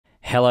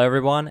Hello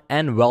everyone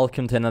and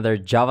welcome to another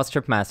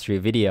JavaScript Mastery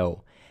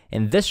video.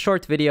 In this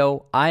short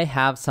video, I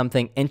have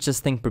something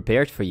interesting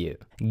prepared for you.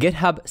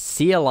 GitHub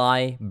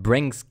CLI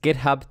brings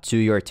GitHub to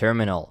your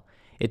terminal.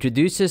 It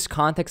reduces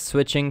context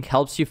switching,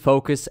 helps you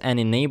focus, and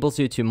enables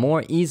you to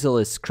more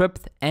easily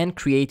script and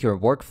create your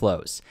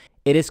workflows.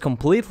 It is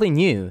completely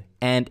new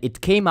and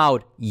it came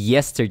out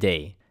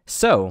yesterday.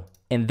 So,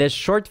 in this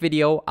short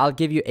video, I'll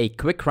give you a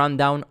quick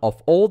rundown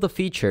of all the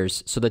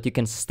features so that you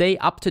can stay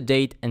up to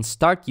date and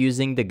start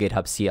using the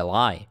GitHub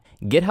CLI.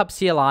 GitHub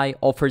CLI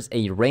offers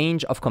a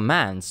range of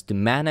commands to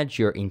manage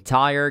your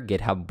entire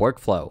GitHub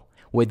workflow.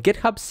 With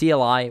GitHub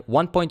CLI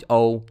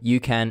 1.0, you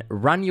can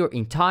run your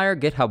entire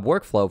GitHub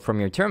workflow from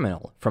your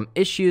terminal, from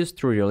issues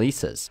through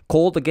releases.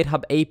 Call the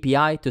GitHub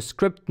API to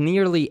script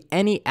nearly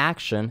any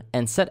action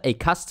and set a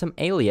custom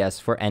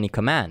alias for any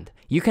command.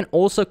 You can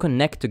also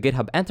connect to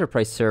GitHub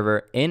Enterprise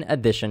Server in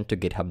addition to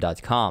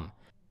github.com.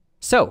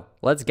 So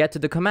let's get to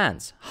the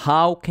commands.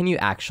 How can you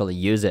actually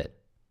use it?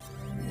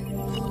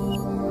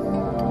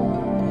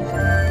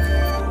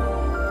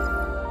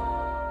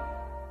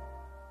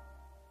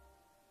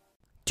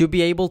 To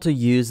be able to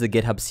use the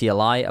GitHub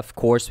CLI, of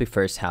course, we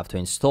first have to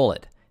install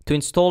it. To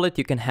install it,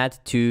 you can head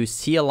to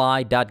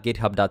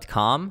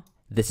cli.github.com.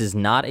 This is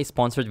not a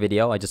sponsored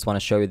video, I just want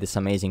to show you this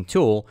amazing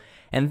tool.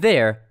 And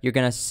there, you're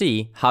gonna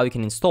see how you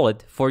can install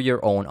it for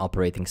your own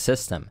operating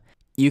system.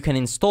 You can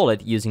install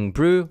it using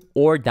Brew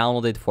or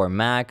download it for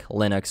Mac,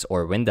 Linux,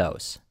 or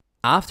Windows.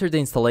 After the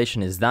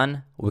installation is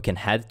done, we can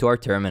head to our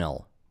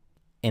terminal.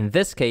 In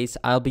this case,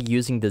 I'll be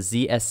using the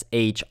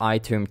ZSH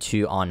iTerm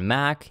 2 on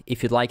Mac.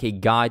 If you'd like a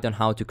guide on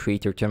how to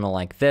create your terminal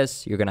like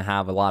this, you're gonna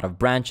have a lot of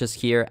branches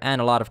here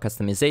and a lot of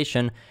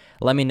customization.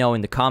 Let me know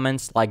in the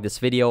comments, like this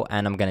video,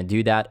 and I'm gonna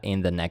do that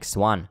in the next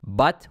one.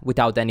 But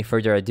without any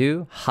further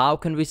ado, how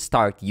can we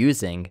start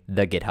using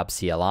the GitHub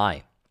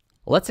CLI?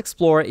 Let's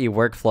explore a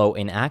workflow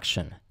in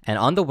action. And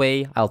on the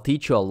way, I'll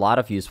teach you a lot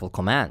of useful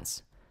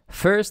commands.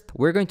 First,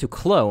 we're going to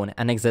clone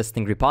an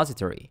existing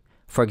repository.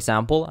 For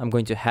example, I'm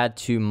going to head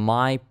to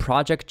my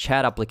project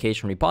chat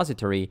application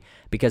repository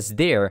because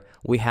there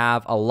we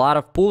have a lot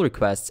of pull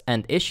requests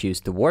and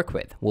issues to work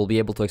with. We'll be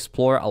able to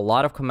explore a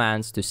lot of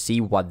commands to see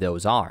what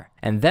those are.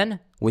 And then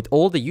with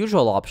all the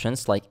usual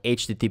options like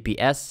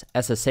HTTPS,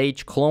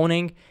 SSH,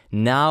 cloning,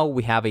 now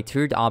we have a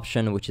third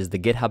option, which is the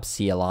GitHub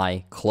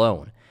CLI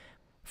clone.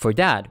 For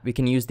that, we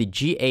can use the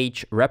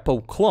GH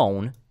repo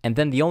clone, and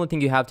then the only thing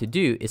you have to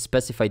do is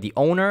specify the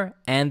owner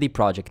and the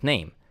project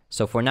name.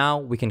 So for now,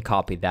 we can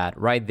copy that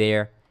right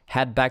there,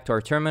 head back to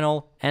our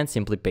terminal, and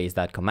simply paste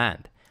that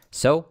command.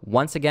 So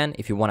once again,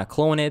 if you want to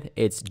clone it,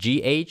 it's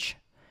gh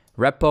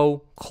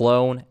repo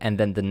clone and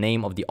then the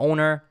name of the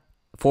owner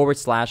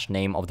 /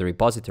 name of the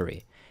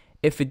repository.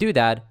 If we do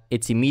that,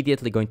 it's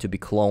immediately going to be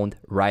cloned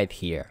right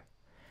here.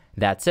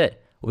 That's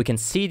it. We can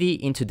cd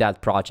into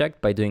that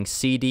project by doing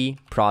cd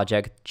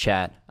project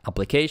chat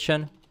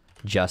application,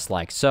 just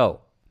like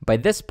so. By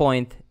this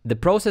point, the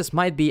process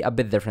might be a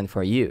bit different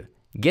for you.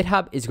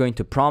 GitHub is going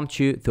to prompt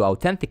you to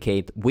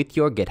authenticate with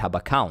your GitHub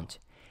account.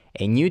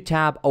 A new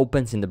tab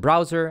opens in the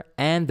browser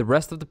and the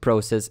rest of the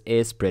process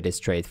is pretty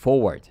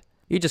straightforward.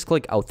 You just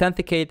click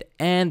authenticate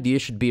and you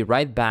should be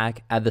right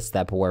back at the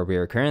step where we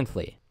are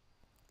currently.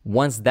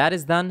 Once that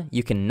is done,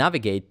 you can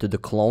navigate to the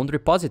cloned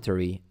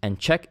repository and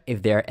check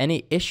if there are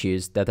any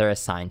issues that are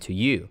assigned to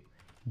you.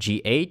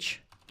 GH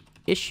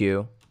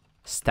issue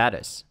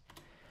status.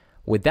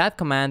 With that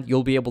command,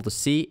 you'll be able to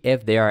see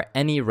if there are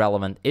any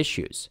relevant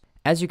issues.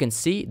 As you can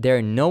see, there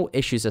are no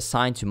issues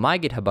assigned to my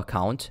GitHub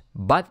account,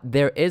 but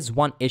there is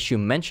one issue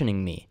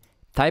mentioning me.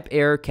 Type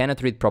error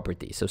cannot read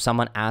property. So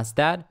someone asked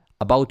that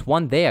about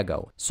 1 day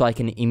ago, so I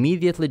can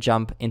immediately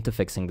jump into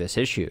fixing this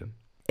issue.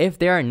 If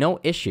there are no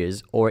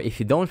issues, or if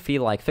you don't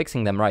feel like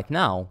fixing them right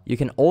now, you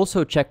can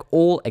also check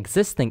all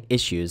existing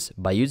issues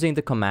by using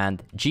the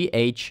command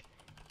gh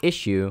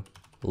issue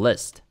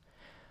list.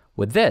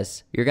 With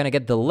this, you're gonna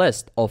get the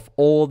list of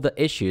all the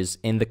issues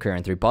in the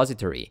current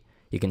repository.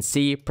 You can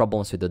see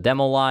problems with the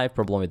demo live,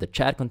 problem with the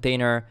chat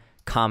container,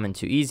 common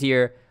to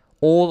easier,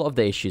 all of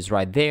the issues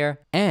right there.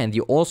 And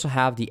you also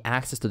have the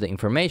access to the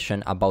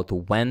information about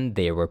when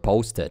they were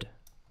posted.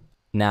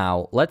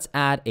 Now let's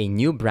add a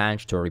new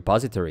branch to a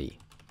repository.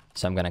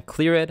 So I'm gonna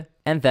clear it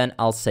and then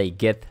I'll say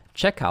git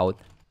checkout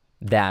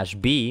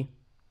 -b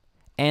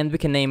and we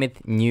can name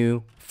it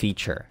new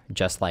feature,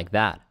 just like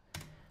that.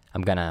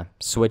 I'm gonna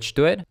switch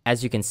to it.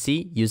 As you can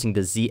see, using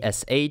the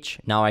ZSH,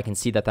 now I can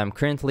see that I'm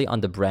currently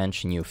on the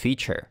branch new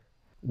feature.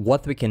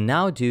 What we can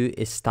now do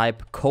is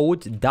type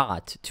code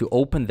dot to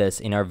open this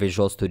in our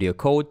Visual Studio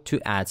Code to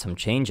add some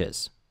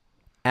changes.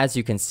 As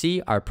you can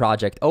see, our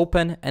project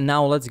open, and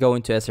now let's go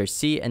into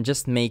SRC and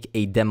just make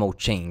a demo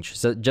change,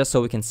 just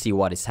so we can see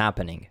what is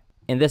happening.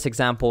 In this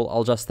example,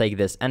 I'll just take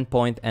this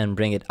endpoint and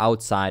bring it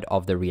outside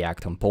of the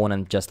React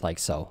component, just like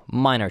so.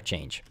 Minor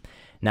change.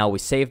 Now we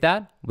save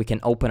that. We can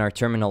open our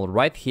terminal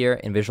right here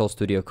in Visual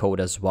Studio Code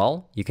as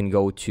well. You can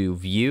go to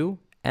View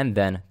and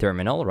then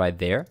Terminal right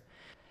there.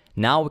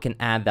 Now we can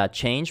add that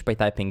change by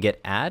typing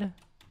git add.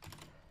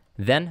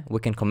 Then we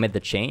can commit the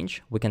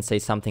change. We can say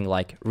something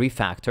like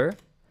refactor,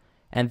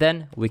 and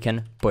then we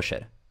can push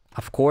it.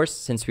 Of course,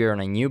 since we are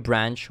on a new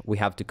branch, we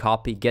have to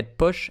copy git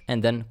push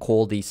and then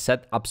call the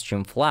set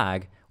upstream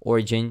flag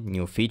origin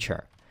new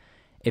feature.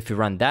 If we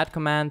run that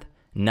command,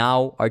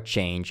 now our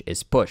change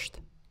is pushed.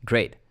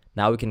 Great.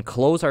 Now we can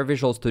close our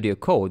Visual Studio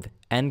Code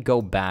and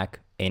go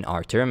back in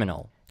our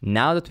terminal.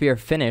 Now that we are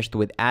finished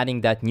with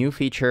adding that new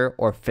feature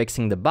or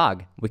fixing the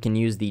bug, we can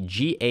use the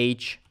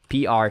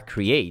GHPR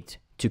create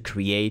to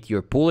create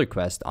your pull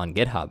request on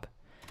GitHub.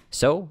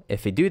 So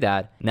if we do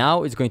that,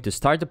 now it's going to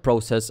start the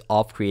process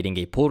of creating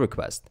a pull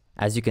request.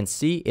 As you can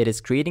see, it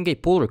is creating a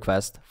pull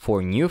request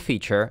for new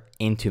feature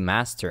into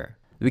master.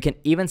 We can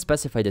even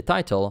specify the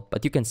title,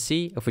 but you can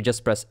see if we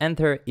just press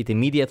enter, it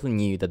immediately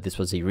knew that this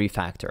was a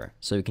refactor.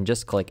 So you can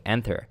just click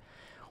enter.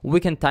 We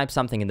can type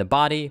something in the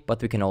body,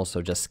 but we can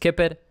also just skip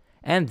it,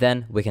 and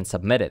then we can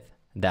submit it.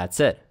 That's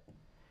it.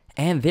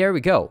 And there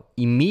we go.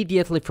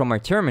 Immediately from our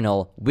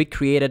terminal, we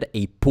created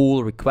a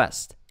pull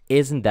request.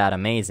 Isn't that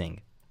amazing?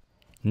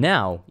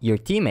 Now, your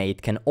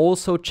teammate can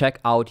also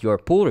check out your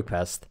pull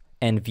request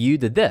and view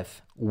the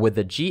diff with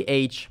the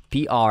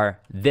GHPR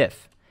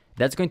diff.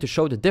 That's going to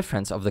show the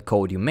difference of the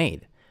code you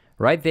made.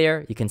 Right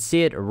there, you can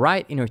see it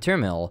right in your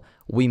terminal.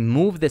 We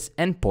move this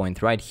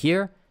endpoint right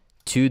here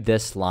to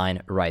this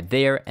line right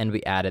there, and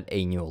we added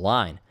a new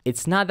line.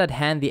 It's not that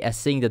handy as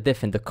seeing the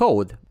diff in the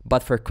code,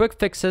 but for quick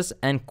fixes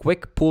and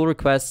quick pull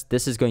requests,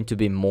 this is going to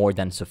be more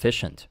than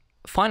sufficient.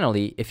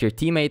 Finally, if your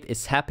teammate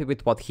is happy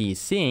with what he is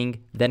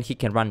seeing, then he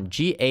can run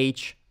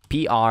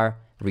GHPR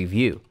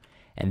review,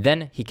 and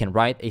then he can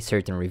write a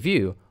certain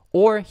review,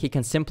 or he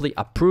can simply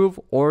approve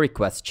or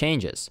request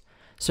changes.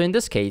 So in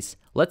this case,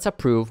 let's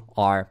approve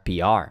our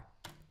PR.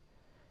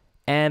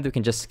 And we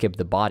can just skip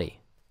the body.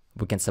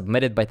 We can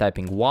submit it by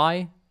typing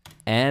Y,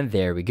 and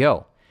there we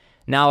go.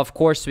 Now, of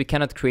course, we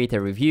cannot create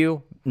a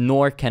review,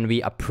 nor can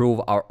we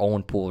approve our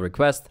own pull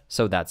request,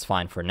 so that's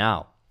fine for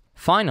now.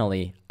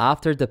 Finally,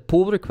 after the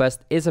pull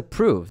request is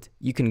approved,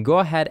 you can go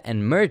ahead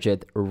and merge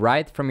it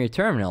right from your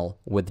terminal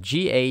with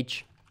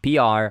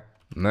GHPR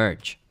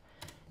merge.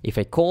 If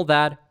I call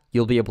that,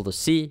 you'll be able to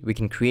see we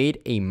can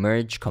create a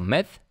merge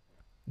commit.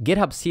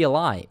 GitHub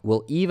CLI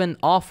will even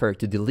offer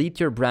to delete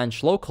your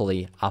branch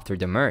locally after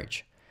the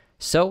merge.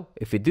 So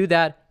if we do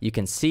that, you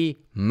can see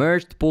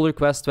merged pull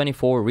request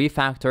 24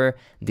 refactor,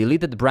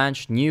 deleted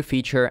branch new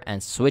feature,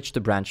 and switch to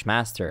branch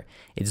master.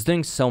 It's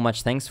doing so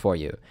much things for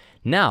you.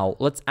 Now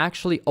let's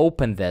actually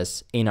open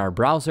this in our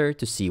browser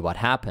to see what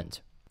happened.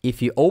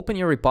 If you open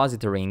your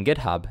repository in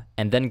GitHub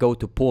and then go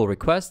to pull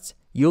requests,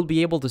 you'll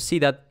be able to see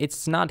that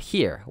it's not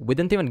here. We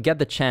didn't even get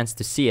the chance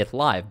to see it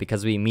live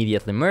because we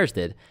immediately merged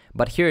it,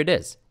 but here it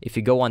is. If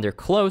you go under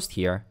closed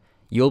here,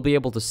 you'll be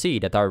able to see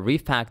that our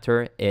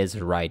refactor is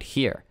right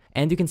here.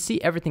 And you can see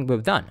everything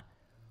we've done.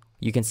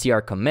 You can see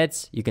our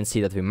commits, you can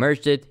see that we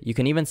merged it, you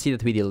can even see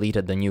that we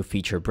deleted the new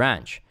feature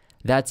branch.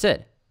 That's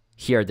it.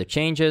 Here are the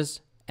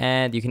changes,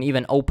 and you can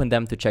even open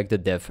them to check the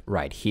diff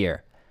right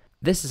here.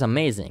 This is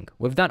amazing.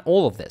 We've done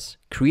all of this.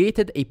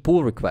 Created a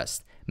pull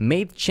request,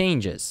 made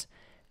changes,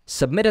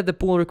 submitted the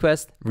pull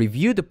request,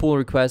 reviewed the pull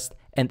request,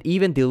 and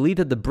even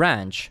deleted the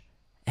branch.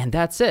 And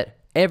that's it.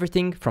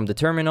 Everything from the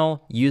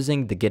terminal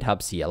using the GitHub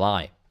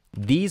CLI.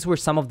 These were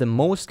some of the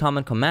most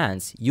common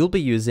commands you'll be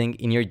using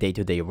in your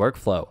day-to-day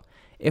workflow.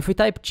 If we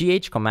type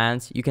gh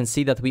commands, you can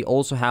see that we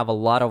also have a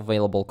lot of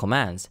available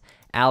commands: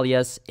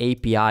 alias,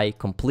 API,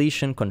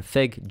 completion,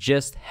 config,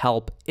 gist,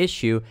 help,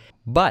 issue.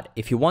 But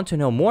if you want to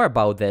know more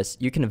about this,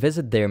 you can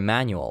visit their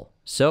manual.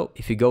 So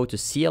if you go to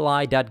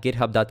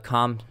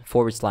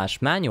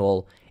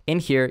cli.github.com/manual, in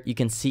here you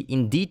can see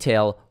in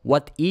detail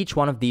what each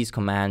one of these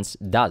commands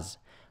does.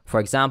 For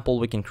example,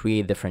 we can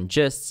create different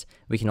gists,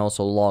 we can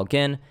also log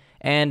in,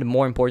 and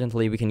more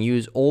importantly, we can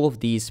use all of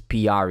these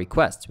PR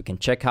requests. We can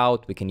check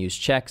out, we can use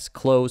checks,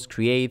 close,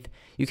 create.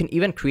 You can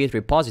even create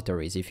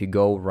repositories if you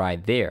go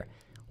right there.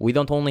 We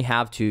don't only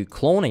have to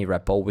clone a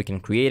repo, we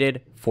can create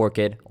it, fork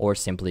it, or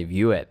simply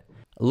view it.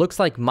 Looks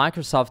like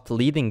Microsoft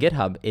leading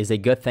GitHub is a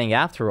good thing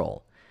after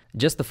all.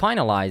 Just to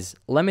finalize,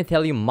 let me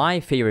tell you my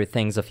favorite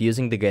things of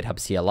using the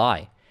GitHub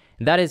CLI.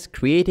 That is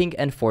creating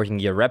and forking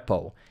your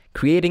repo,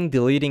 creating,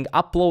 deleting,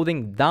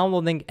 uploading,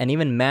 downloading, and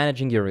even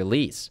managing your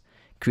release.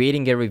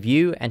 Creating a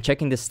review and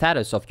checking the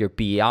status of your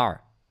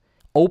PR.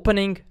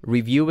 Opening,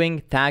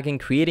 reviewing, tagging,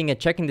 creating and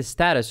checking the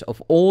status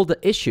of all the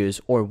issues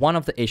or one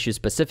of the issues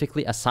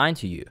specifically assigned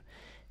to you.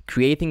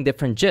 Creating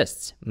different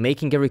gists,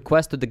 making a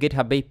request to the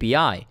GitHub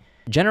API,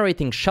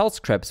 generating shell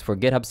scripts for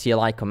GitHub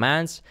CLI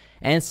commands,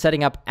 and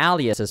setting up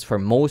aliases for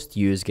most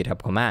used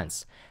GitHub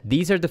commands.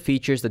 These are the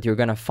features that you're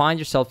going to find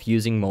yourself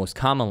using most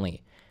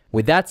commonly.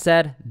 With that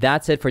said,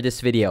 that's it for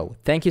this video.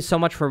 Thank you so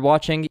much for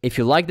watching. If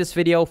you like this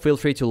video, feel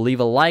free to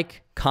leave a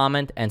like,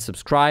 comment, and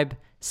subscribe.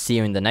 See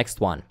you in the next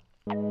one.